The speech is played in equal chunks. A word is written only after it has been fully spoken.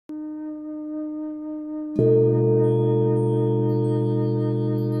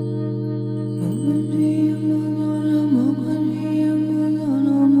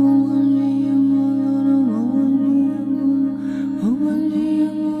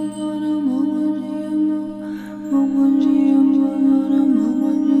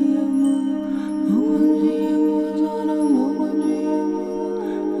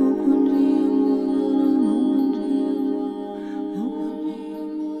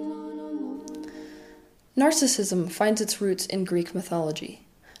Narcissism finds its roots in Greek mythology.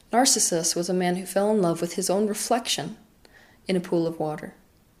 Narcissus was a man who fell in love with his own reflection in a pool of water.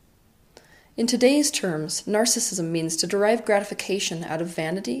 In today's terms, narcissism means to derive gratification out of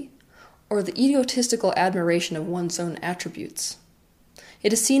vanity or the egotistical admiration of one's own attributes.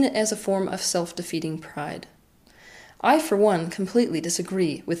 It is seen as a form of self-defeating pride. I, for one, completely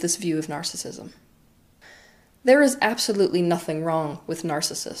disagree with this view of narcissism. There is absolutely nothing wrong with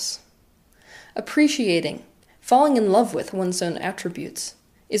narcissists. Appreciating, falling in love with one's own attributes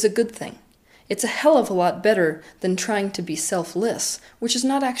is a good thing. It's a hell of a lot better than trying to be selfless, which is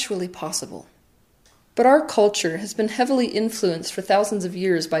not actually possible. But our culture has been heavily influenced for thousands of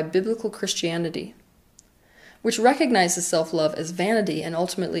years by biblical Christianity, which recognizes self-love as vanity and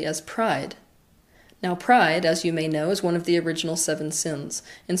ultimately as pride. Now, pride, as you may know, is one of the original 7 sins,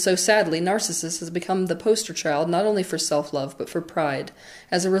 and so sadly, Narcissus has become the poster child not only for self-love, but for pride.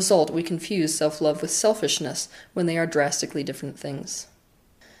 As a result, we confuse self-love with selfishness when they are drastically different things.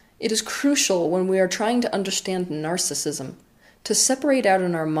 It is crucial when we are trying to understand narcissism to separate out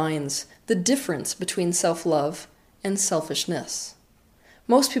in our minds the difference between self-love and selfishness.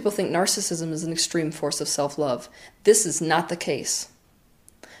 Most people think narcissism is an extreme force of self-love. This is not the case.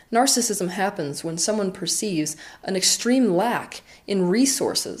 Narcissism happens when someone perceives an extreme lack in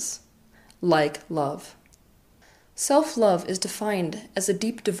resources, like love. Self-love is defined as a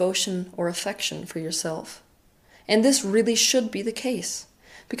deep devotion or affection for yourself. And this really should be the case,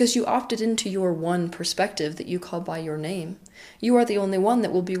 because you opted into your one perspective that you call by your name. You are the only one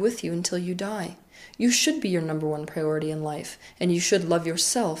that will be with you until you die. You should be your number one priority in life, and you should love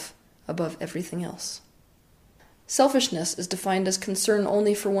yourself above everything else. Selfishness is defined as concern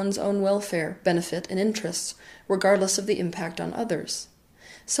only for one's own welfare, benefit, and interests, regardless of the impact on others.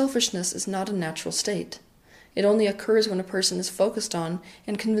 Selfishness is not a natural state. It only occurs when a person is focused on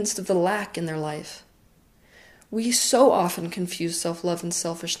and convinced of the lack in their life. We so often confuse self-love and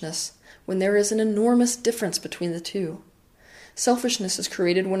selfishness when there is an enormous difference between the two. Selfishness is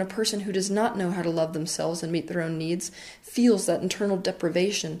created when a person who does not know how to love themselves and meet their own needs feels that internal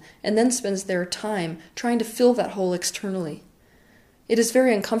deprivation and then spends their time trying to fill that hole externally. It is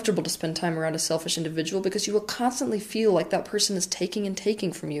very uncomfortable to spend time around a selfish individual because you will constantly feel like that person is taking and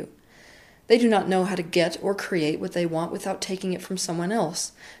taking from you. They do not know how to get or create what they want without taking it from someone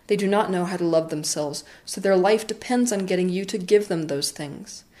else. They do not know how to love themselves, so their life depends on getting you to give them those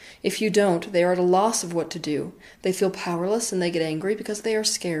things. If you don't, they are at a loss of what to do. They feel powerless and they get angry because they are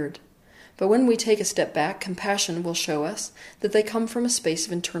scared. But when we take a step back, compassion will show us that they come from a space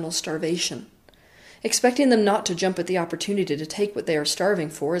of internal starvation. Expecting them not to jump at the opportunity to take what they are starving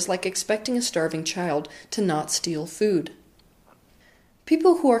for is like expecting a starving child to not steal food.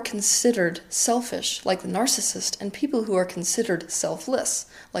 People who are considered selfish, like the narcissist, and people who are considered selfless,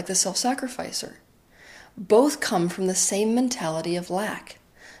 like the self-sacrificer, both come from the same mentality of lack.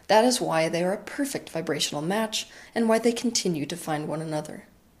 That is why they are a perfect vibrational match and why they continue to find one another.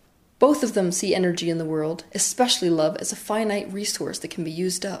 Both of them see energy in the world, especially love, as a finite resource that can be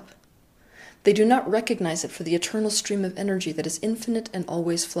used up. They do not recognize it for the eternal stream of energy that is infinite and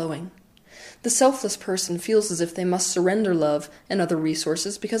always flowing. The selfless person feels as if they must surrender love and other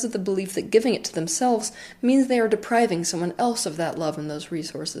resources because of the belief that giving it to themselves means they are depriving someone else of that love and those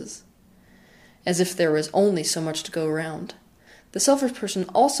resources. As if there is only so much to go around. The selfish person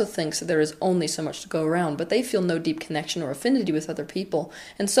also thinks that there is only so much to go around, but they feel no deep connection or affinity with other people,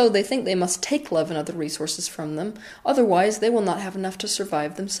 and so they think they must take love and other resources from them, otherwise they will not have enough to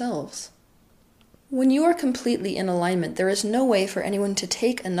survive themselves. When you are completely in alignment, there is no way for anyone to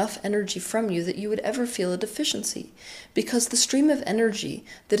take enough energy from you that you would ever feel a deficiency, because the stream of energy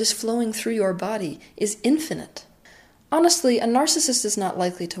that is flowing through your body is infinite. Honestly, a narcissist is not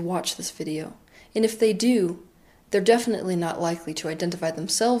likely to watch this video, and if they do, they're definitely not likely to identify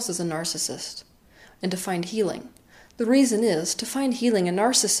themselves as a narcissist and to find healing. The reason is, to find healing, a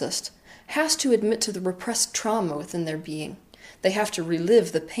narcissist has to admit to the repressed trauma within their being. They have to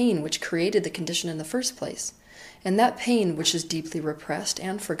relive the pain which created the condition in the first place. And that pain, which is deeply repressed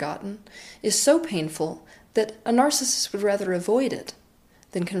and forgotten, is so painful that a narcissist would rather avoid it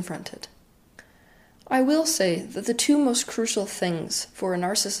than confront it. I will say that the two most crucial things for a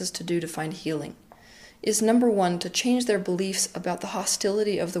narcissist to do to find healing is number one, to change their beliefs about the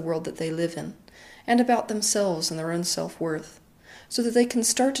hostility of the world that they live in, and about themselves and their own self-worth, so that they can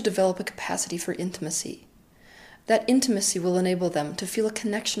start to develop a capacity for intimacy. That intimacy will enable them to feel a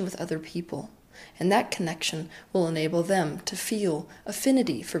connection with other people, and that connection will enable them to feel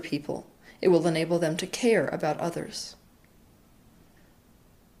affinity for people. It will enable them to care about others.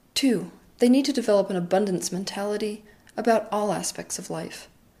 2, they need to develop an abundance mentality about all aspects of life,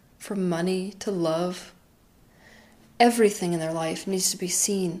 from money to love. Everything in their life needs to be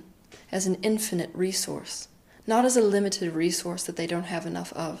seen as an infinite resource, not as a limited resource that they don't have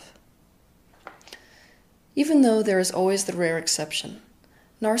enough of. Even though there is always the rare exception,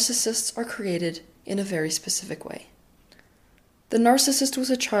 narcissists are created in a very specific way. The narcissist was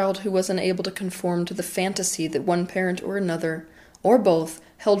a child who was unable to conform to the fantasy that one parent or another, or both,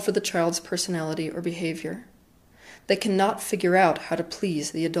 held for the child's personality or behavior. They cannot figure out how to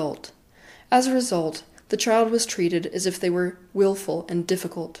please the adult. As a result, the child was treated as if they were willful and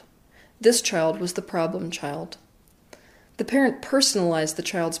difficult. This child was the problem child. The parent personalized the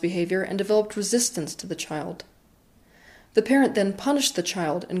child's behavior and developed resistance to the child. The parent then punished the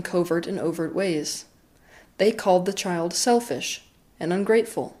child in covert and overt ways. They called the child selfish and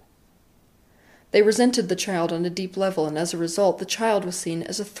ungrateful. They resented the child on a deep level, and as a result, the child was seen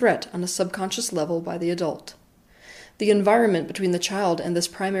as a threat on a subconscious level by the adult. The environment between the child and this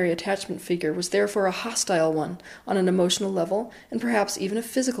primary attachment figure was therefore a hostile one on an emotional level and perhaps even a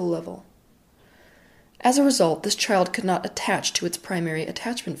physical level. As a result, this child could not attach to its primary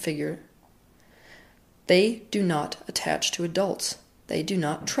attachment figure. They do not attach to adults. They do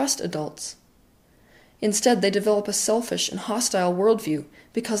not trust adults. Instead, they develop a selfish and hostile worldview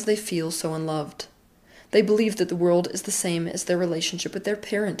because they feel so unloved. They believe that the world is the same as their relationship with their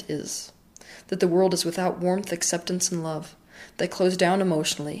parent is, that the world is without warmth, acceptance, and love. They close down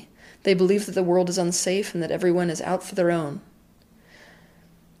emotionally. They believe that the world is unsafe and that everyone is out for their own.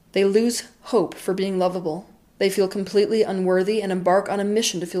 They lose hope for being lovable. They feel completely unworthy and embark on a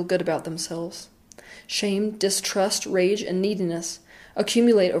mission to feel good about themselves. Shame, distrust, rage, and neediness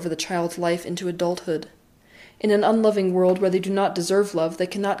accumulate over the child's life into adulthood. In an unloving world where they do not deserve love, they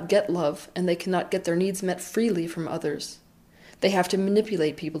cannot get love, and they cannot get their needs met freely from others. They have to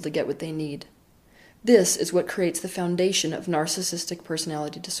manipulate people to get what they need. This is what creates the foundation of narcissistic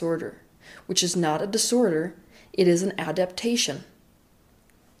personality disorder, which is not a disorder, it is an adaptation.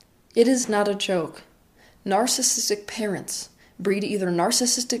 It is not a joke. Narcissistic parents breed either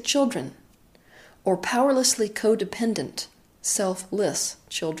narcissistic children or powerlessly codependent, selfless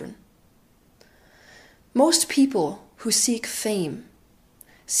children. Most people who seek fame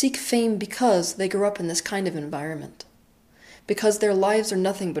because they grew up in this kind of environment, because their lives are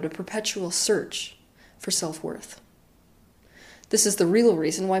nothing but a perpetual search for self-worth. This is the real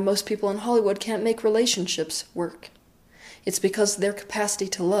reason why most people in Hollywood can't make relationships work. It's because their capacity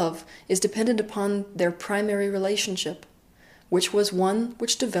to love is dependent upon their primary relationship, which was one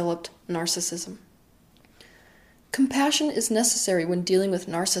which developed narcissism. Compassion is necessary when dealing with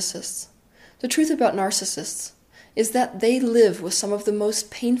narcissists. The truth about narcissists is that they live with some of the most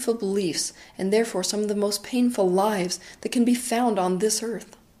painful beliefs and therefore some of the most painful lives that can be found on this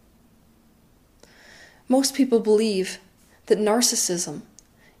earth. Most people believe that narcissism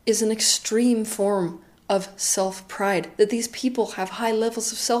is an extreme form of self-pride, that these people have high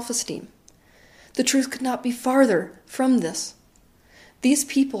levels of self-esteem. The truth could not be farther from this. These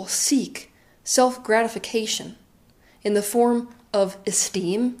people seek self-gratification in the form of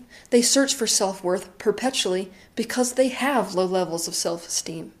esteem. They search for self-worth perpetually because they have low levels of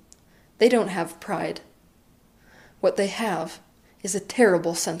self-esteem. They don't have pride. What they have is a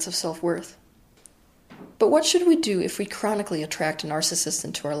terrible sense of self-worth. But what should we do if we chronically attract narcissists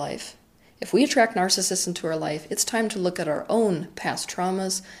into our life? If we attract narcissists into our life, it's time to look at our own past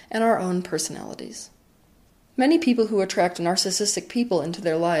traumas and our own personalities. Many people who attract narcissistic people into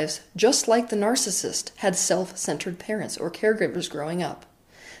their lives, just like the narcissist, had self-centered parents or caregivers growing up.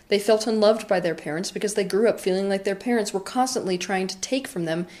 They felt unloved by their parents because they grew up feeling like their parents were constantly trying to take from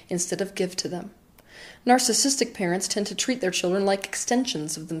them instead of give to them. Narcissistic parents tend to treat their children like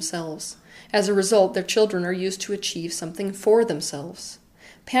extensions of themselves. As a result, their children are used to achieve something for themselves.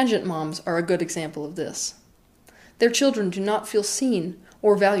 Pageant moms are a good example of this. Their children do not feel seen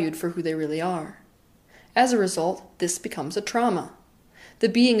or valued for who they really are. As a result, this becomes a trauma. The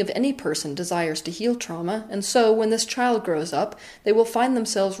being of any person desires to heal trauma, and so when this child grows up, they will find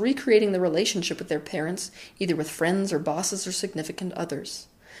themselves recreating the relationship with their parents, either with friends or bosses or significant others.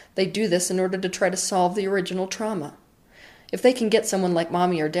 They do this in order to try to solve the original trauma. If they can get someone like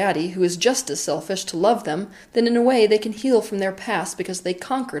mommy or daddy who is just as selfish to love them, then in a way they can heal from their past because they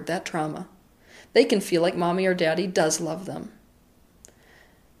conquered that trauma. They can feel like mommy or daddy does love them.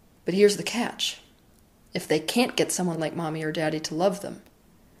 But here's the catch. If they can't get someone like mommy or daddy to love them,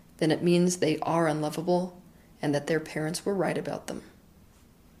 then it means they are unlovable and that their parents were right about them.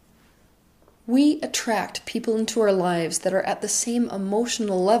 We attract people into our lives that are at the same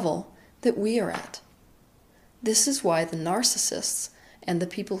emotional level that we are at. This is why the narcissists and the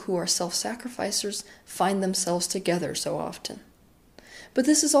people who are self-sacrificers find themselves together so often. But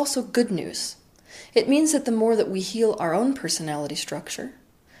this is also good news. It means that the more that we heal our own personality structure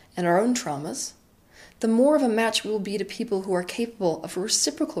and our own traumas, the more of a match we will be to people who are capable of a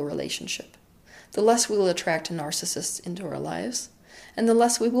reciprocal relationship. The less we will attract narcissists into our lives, and the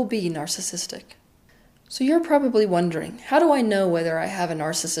less we will be narcissistic. So you're probably wondering, how do I know whether I have a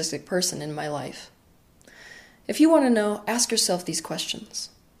narcissistic person in my life? If you want to know, ask yourself these questions.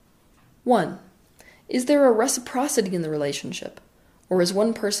 1. Is there a reciprocity in the relationship, or is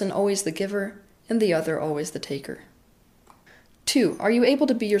one person always the giver and the other always the taker? 2. Are you able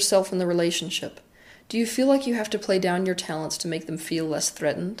to be yourself in the relationship? Do you feel like you have to play down your talents to make them feel less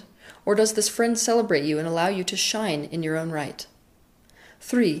threatened? Or does this friend celebrate you and allow you to shine in your own right?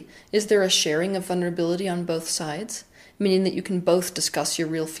 3. Is there a sharing of vulnerability on both sides, meaning that you can both discuss your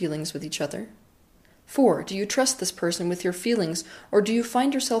real feelings with each other? 4. Do you trust this person with your feelings, or do you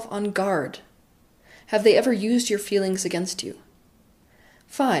find yourself on guard? Have they ever used your feelings against you?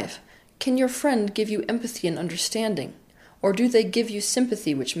 5. Can your friend give you empathy and understanding, or do they give you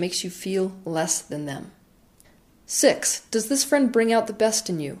sympathy which makes you feel less than them? 6. Does this friend bring out the best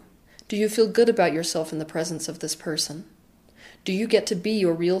in you? Do you feel good about yourself in the presence of this person? Do you get to be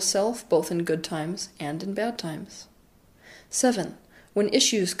your real self both in good times and in bad times? 7. When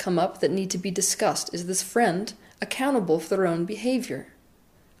issues come up that need to be discussed, is this friend accountable for their own behavior?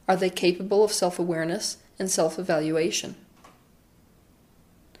 Are they capable of self-awareness and self-evaluation?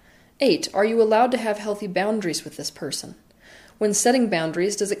 8. Are you allowed to have healthy boundaries with this person? When setting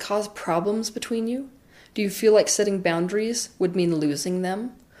boundaries, does it cause problems between you? Do you feel like setting boundaries would mean losing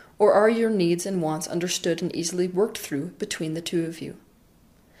them? Or are your needs and wants understood and easily worked through between the two of you?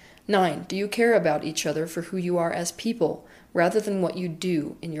 9. Do you care about each other for who you are as people, rather than what you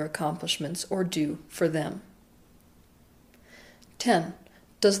do in your accomplishments or do for them? 10.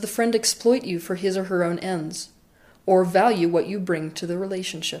 Does the friend exploit you for his or her own ends, or value what you bring to the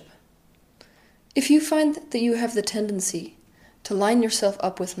relationship? If you find that you have the tendency to line yourself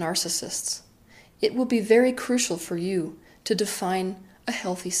up with narcissists, it will be very crucial for you to define a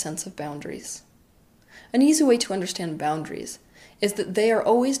healthy sense of boundaries. An easy way to understand boundaries is that they are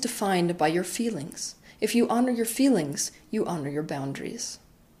always defined by your feelings. If you honor your feelings, you honor your boundaries.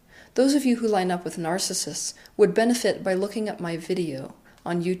 Those of you who line up with narcissists would benefit by looking at my video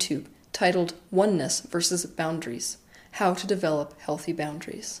on YouTube titled Oneness versus Boundaries: How to Develop Healthy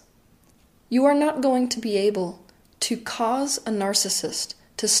Boundaries. You are not going to be able to cause a narcissist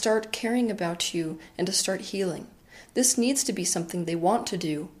to start caring about you and to start healing. This needs to be something they want to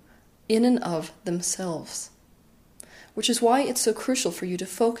do in and of themselves, which is why it's so crucial for you to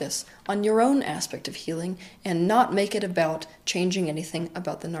focus on your own aspect of healing and not make it about changing anything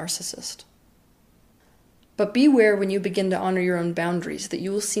about the narcissist. But beware when you begin to honor your own boundaries that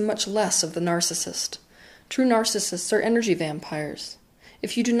you will see much less of the narcissist. True narcissists are energy vampires.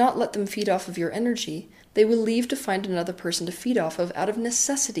 If you do not let them feed off of your energy, they will leave to find another person to feed off of out of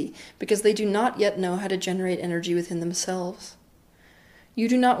necessity, because they do not yet know how to generate energy within themselves. You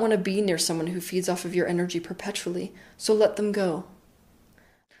do not want to be near someone who feeds off of your energy perpetually, so let them go.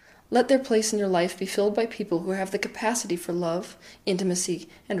 Let their place in your life be filled by people who have the capacity for love, intimacy,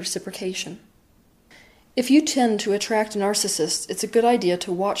 and reciprocation. If you tend to attract narcissists, it's a good idea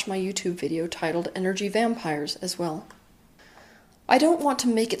to watch my YouTube video titled Energy Vampires as well. I don't want to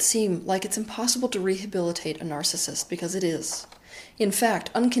make it seem like it's impossible to rehabilitate a narcissist, because it is. In fact,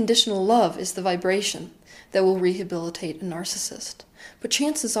 unconditional love is the vibration that will rehabilitate a narcissist. But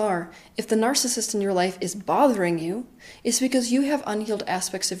chances are, if the narcissist in your life is bothering you, it's because you have unhealed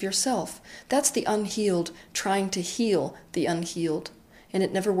aspects of yourself. That's the unhealed trying to heal the unhealed, and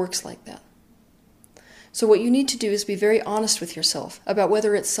it never works like that. So what you need to do is be very honest with yourself about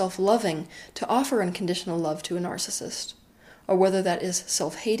whether it's self-loving to offer unconditional love to a narcissist, or whether that is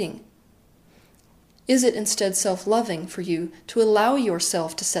self-hating. Is it instead self-loving for you to allow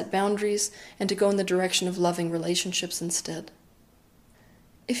yourself to set boundaries and to go in the direction of loving relationships instead?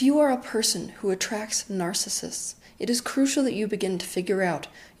 If you are a person who attracts narcissists, it is crucial that you begin to figure out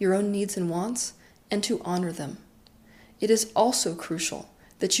your own needs and wants and to honor them. It is also crucial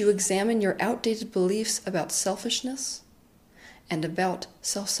that you examine your outdated beliefs about selfishness and about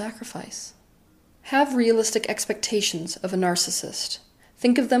self-sacrifice. Have realistic expectations of a narcissist.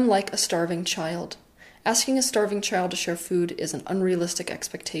 Think of them like a starving child. Asking a starving child to share food is an unrealistic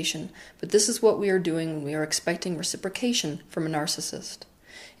expectation, but this is what we are doing when we are expecting reciprocation from a narcissist.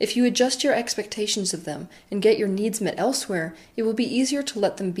 If you adjust your expectations of them and get your needs met elsewhere, it will be easier to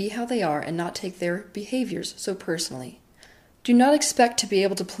let them be how they are and not take their behaviors so personally. Do not expect to be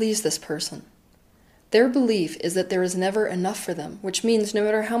able to please this person. Their belief is that there is never enough for them, which means no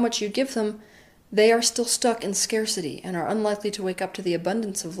matter how much you give them, they are still stuck in scarcity and are unlikely to wake up to the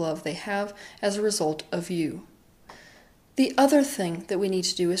abundance of love they have as a result of you. The other thing that we need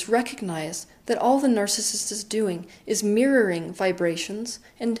to do is recognize that all the narcissist is doing is mirroring vibrations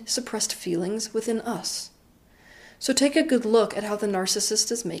and suppressed feelings within us. So take a good look at how the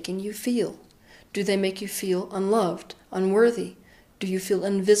narcissist is making you feel. Do they make you feel unloved, unworthy? Do you feel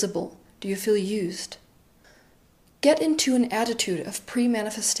invisible? Do you feel used? Get into an attitude of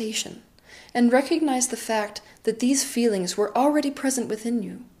pre-manifestation and recognize the fact that these feelings were already present within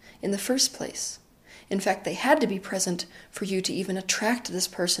you in the first place. In fact, they had to be present for you to even attract this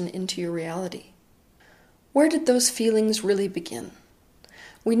person into your reality. Where did those feelings really begin?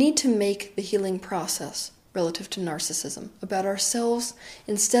 We need to make the healing process relative to narcissism about ourselves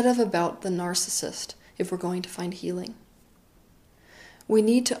instead of about the narcissist if we're going to find healing. We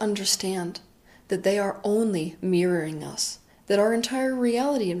need to understand that they are only mirroring us, that our entire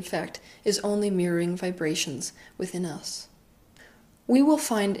reality, in fact, is only mirroring vibrations within us. We will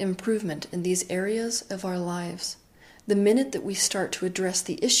find improvement in these areas of our lives the minute that we start to address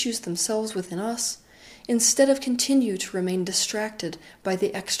the issues themselves within us, instead of continue to remain distracted by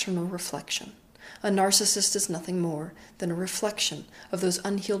the external reflection. A narcissist is nothing more than a reflection of those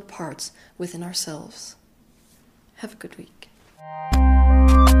unhealed parts within ourselves. Have a good week.